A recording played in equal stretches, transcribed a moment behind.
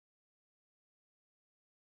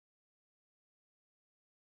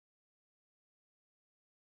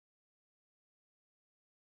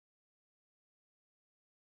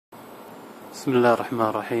بسم الله الرحمن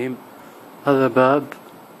الرحيم. هذا باب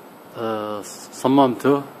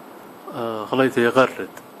صممته، خليته يغرد.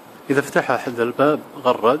 إذا فتح أحد الباب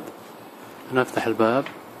غرد. أنا أفتح الباب،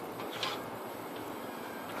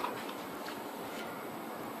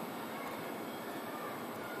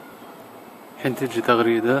 الحين تجي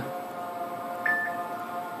تغريدة.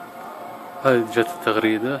 هذه جت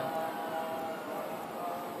التغريدة.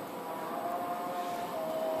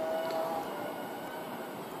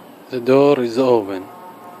 The door is open،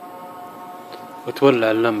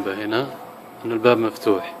 وتولع اللمبة هنا أن الباب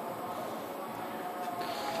مفتوح.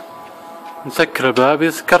 نسكر الباب.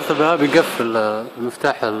 إذا سكرت الباب يقفل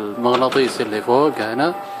المفتاح المغناطيسي اللي فوق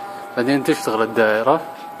هنا، بعدين تشتغل الدائرة.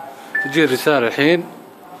 تجي الرسالة الحين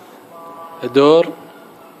the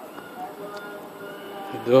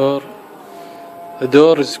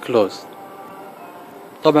door is closed.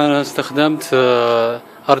 طبعا أنا استخدمت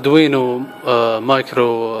اردوينو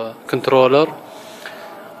مايكرو كنترولر،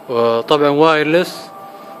 وطبعا وايرلس،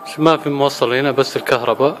 ما في موصل هنا، بس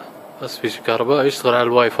الكهرباء، بس في كهرباء. يشتغل على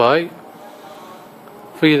الواي فاي.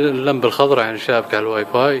 في اللمبة الخضراء يعني شابكة على الواي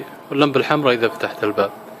فاي، واللمبة الحمراء إذا فتحت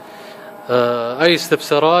الباب. أي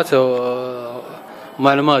استفسارات أو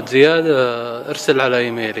معلومات زيادة ارسل على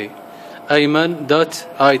إيميلي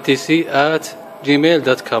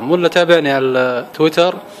ayman.itc@gmail.com، ولا تابعني على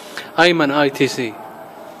تويتر ayman itc.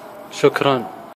 شكرا.